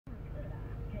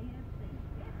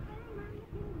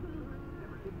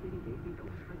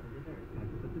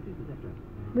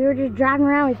We were just driving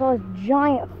around, we saw this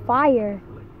giant fire.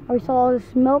 Or we saw all this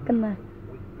smoke in the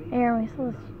air, and we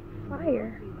saw this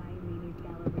fire.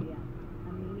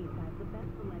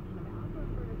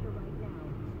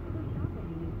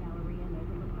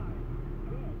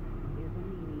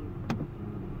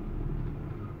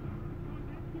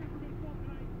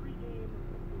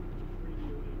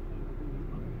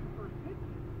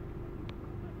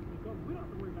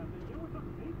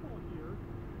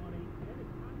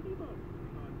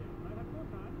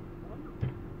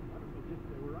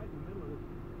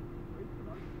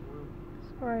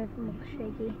 Sorry if I'm a little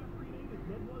shaky.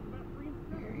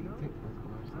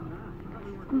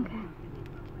 Okay.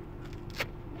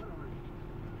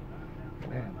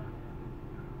 Man.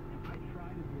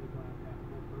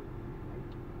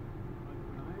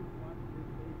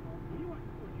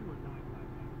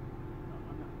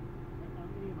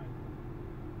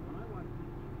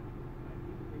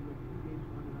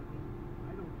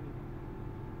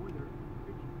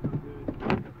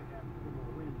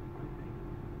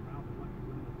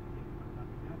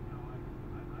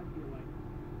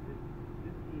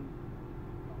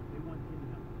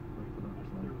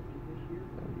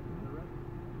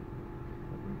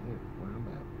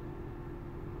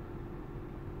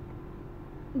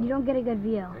 You don't get a good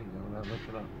view. There you go, now lift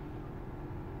it up.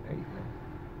 There you go.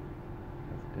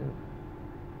 That's good.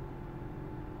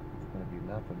 It's going to be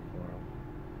nothing for him.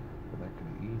 But that could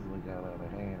have easily got out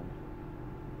of hand.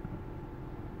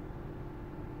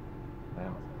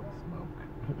 Now it's full of smoke.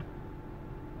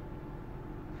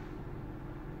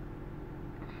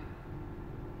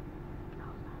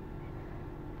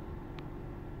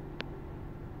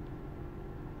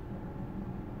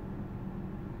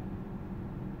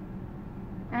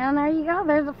 And there you go.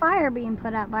 There's a fire being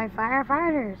put out by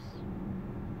firefighters.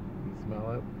 You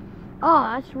smell it? Oh,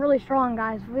 that's really strong,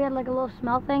 guys. If we had like a little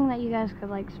smell thing that you guys could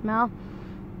like smell.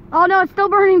 Oh no, it's still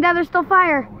burning, Dad. There's still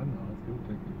fire. Oh, I know. It's going to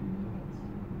take a few minutes.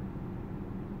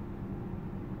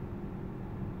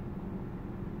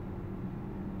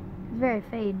 It's very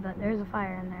fade, but there's a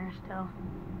fire in there still.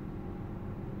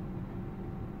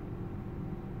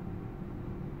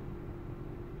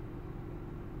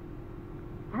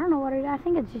 I don't know what it is. I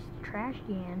think it's just a trash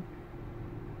can.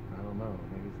 I don't know.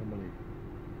 Maybe somebody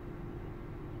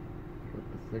put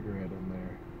the cigarette in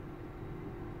there.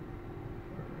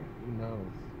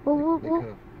 Or who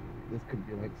knows? This could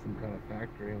be like some kind of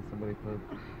factory and somebody put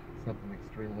something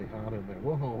extremely hot in there.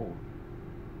 Whoa!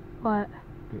 What?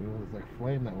 It was like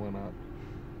flame that went up.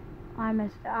 I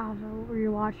missed it. I'll have to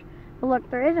rewatch. But look,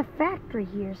 there is a factory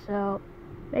here, so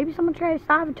maybe someone tried to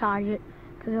sabotage it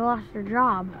because they lost their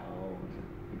job. Oh,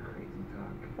 you crazy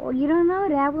talk. Well, you don't know,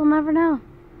 Dad. We'll never know.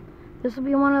 This will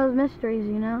be one of those mysteries,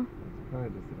 you know? It's probably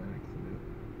just an accident.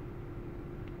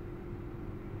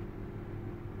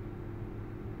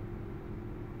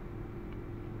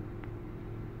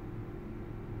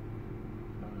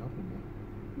 Not helping me.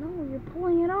 No, you're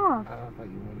pulling it off. I thought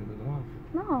you wanted it off.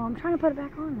 No, I'm trying to put it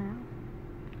back on now.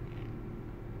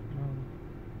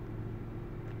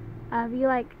 If you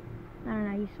like, I don't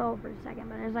know, you saw it for a second,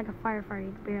 but there's like a firefighter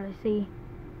you can barely see.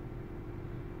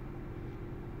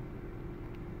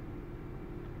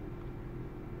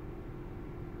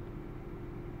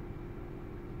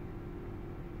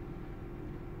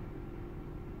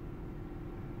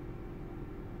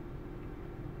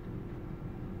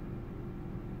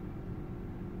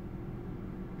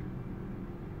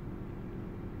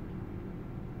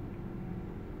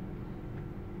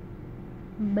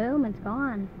 Boom, it's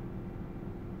gone.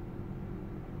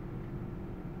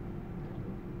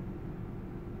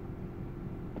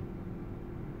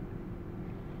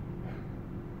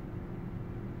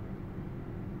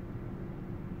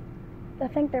 I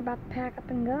think they're about to pack up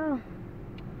and go. I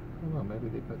don't know, maybe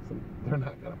they put some, they're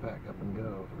not going to pack up and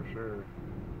go for sure.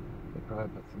 They probably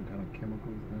put some kind of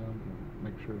chemicals down to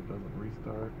make sure it doesn't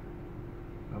restart.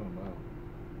 I don't know.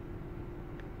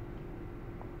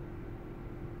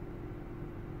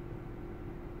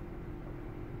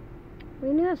 We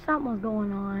knew something was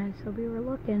going on, so we were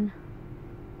looking.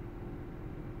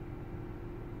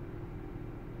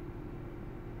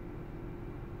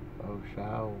 Oh,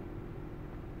 shall.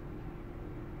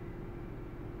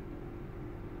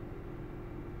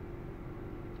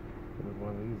 With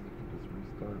one of these, it could just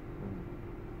restart.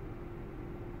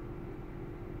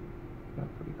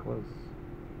 Got pretty close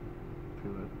to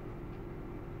it.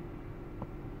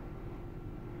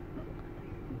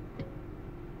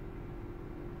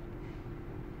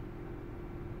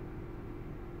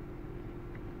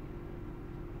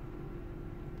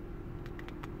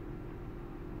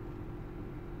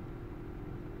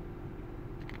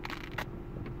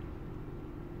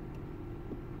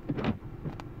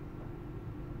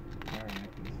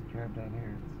 drive down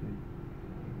here and see.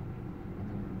 And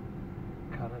then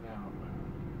cut it out.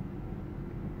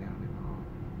 Down in the hall.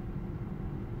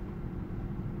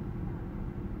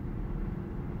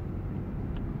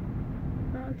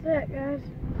 That's it, guys.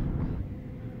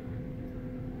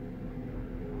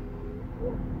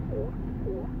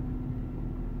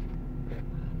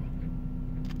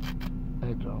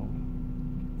 Hey, Joe.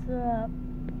 What's up?